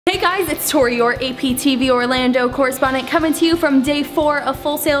Hey guys, it's Tori, your APTV Orlando correspondent, coming to you from day 4 of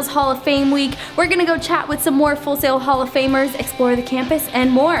Full Sail's Hall of Fame week. We're gonna go chat with some more Full Sail Hall of Famers, explore the campus,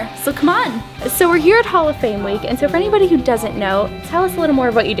 and more. So come on. So we're here at Hall of Fame week, and so for anybody who doesn't know, tell us a little more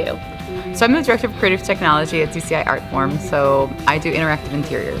of what you do. So I'm the Director of Creative Technology at DCI Artform, so I do interactive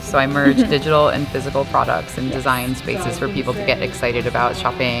interiors. So I merge digital and physical products and design spaces for people to get excited about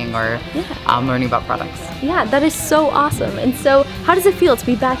shopping or learning about products. Yeah, that is so awesome. And so how does it feel to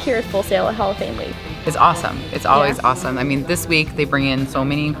be back here at Full Sail at Hall of Fame week? It's awesome. It's always awesome. I mean, this week they bring in so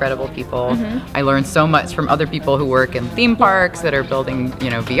many incredible people. I learned so much from other people who work in theme parks that are building,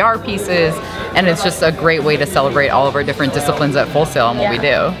 VR pieces, and it's just a great way to celebrate all of our different disciplines at Full Sail and what we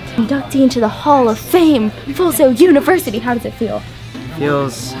do. Inductee into the Hall of Fame, Full Sail University. How does it feel?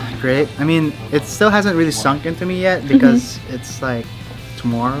 Feels great. I mean, it still hasn't really sunk into me yet because it's like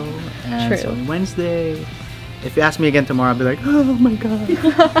tomorrow and so Wednesday. If you ask me again tomorrow, I'll be like, oh my god,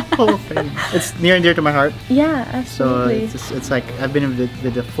 Hall of Fame. It's near and dear to my heart. Yeah, absolutely. So it's like I've been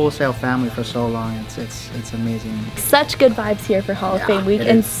with the Full Sail family for so long. It's amazing. Such good vibes here for Hall of Fame week,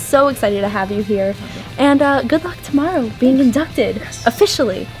 and so excited to have you here. And good luck tomorrow being inducted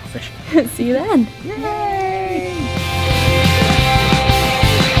officially. See you then. Yay!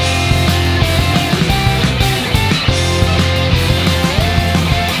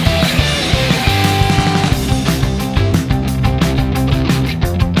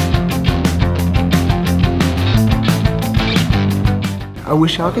 I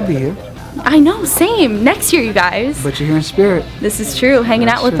wish y'all could be here. I know, same. Next year, you guys. But you're here in spirit. This is true, hanging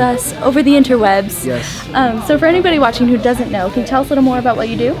out with us over the interwebs. Yes. So for anybody watching who doesn't know, can you tell us a little more about what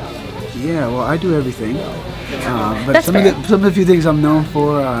you do? Yeah, well, I do everything. But That's some of the few things I'm known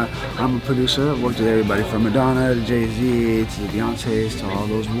for, I'm a producer. I've worked with everybody from Madonna to Jay-Z to Beyonce's to all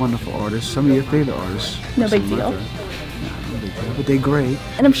those wonderful artists. Some of your favorite artists. No big deal. But they're great.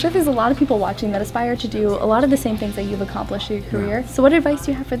 And I'm sure there's a lot of people watching that aspire to do a lot of the same things that you've accomplished in your career. So what advice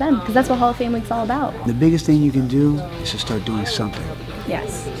do you have for them? Because that's what Hall of Fame week's all about. The biggest thing you can do is to start doing something.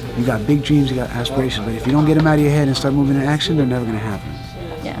 Yes. You got big dreams, you got aspirations, but if you don't get them out of your head and start moving in action, they're never going to happen.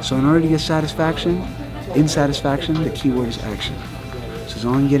 Yeah. So in order to get satisfaction, the key word is action. So as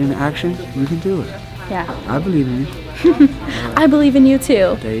long as you get into action, you can do it. Yeah. I believe in you. I believe in you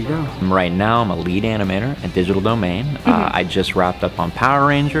too. There you go. Right now, I'm a lead animator at Digital Domain. I just wrapped up on Power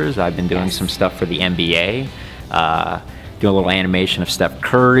Rangers. I've been doing some stuff for the NBA. Doing a little animation of Steph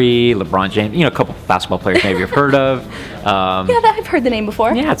Curry, LeBron James, a couple basketball players maybe you've heard of. I've heard the name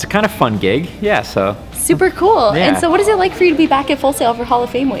before. Yeah, it's a kind of fun gig. Yeah, so. Super cool. Yeah. And so what is it like for you to be back at Full Sail for Hall of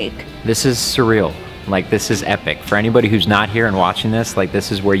Fame week? This is surreal. Like, this is epic. For anybody who's not here and watching this, like,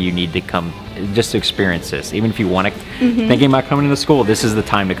 this is where you need to come just to experience this. Even if you want to, thinking about coming to the school, this is the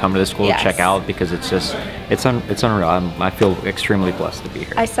time to come to the school to check out, because it's just, it's unreal. I feel extremely blessed to be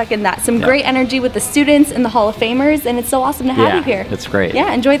here. I second that. Some great energy with the students and the Hall of Famers, and it's so awesome to have you here. It's great.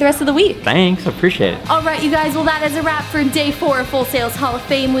 Yeah, enjoy the rest of the week. Thanks, I appreciate it. All right, you guys, well, that is a wrap for day 4 of Full Sail's Hall of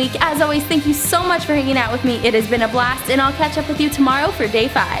Fame week. As always, thank you so much for hanging out with me. It has been a blast, and I'll catch up with you tomorrow for day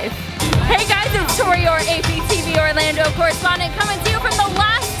 5. Hey guys, it's Tori, your APTV Orlando correspondent, coming to you from the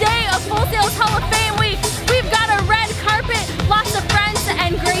last day of Full Sail's Hall of Fame week. We've got a red carpet, lots of friends,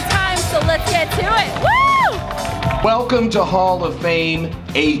 and great times, so let's get to it. Woo! Welcome to Hall of Fame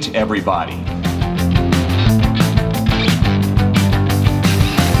 8, everybody.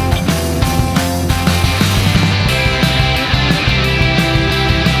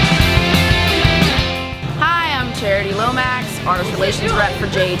 Artist Relations Rep for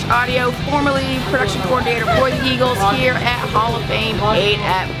JH Audio, formerly Production Coordinator for the Eagles here at Hall of Fame 8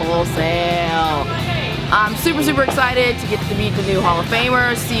 at Full Sail. I'm super excited to get to meet the new Hall of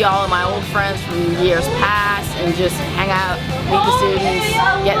Famers, see all of my old friends from years past, and just hang out, meet the students,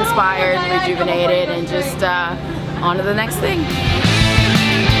 get inspired, rejuvenated, and just on to the next thing.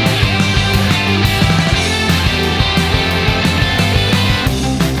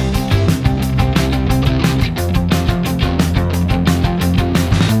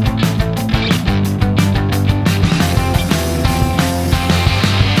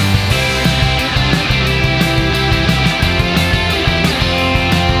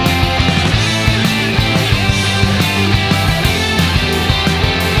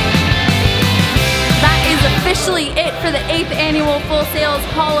 It for the 8th annual Full Sail's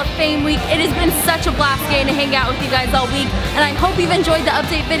Hall of Fame week. It has been such a blast getting to hang out with you guys all week, and I hope you've enjoyed the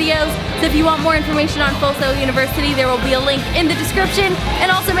update videos. So if you want more information on Full Sail University, there will be a link in the description, and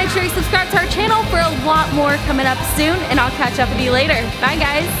also make sure you subscribe to our channel for a lot more coming up soon, and I'll catch up with you later. Bye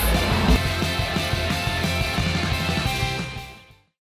guys.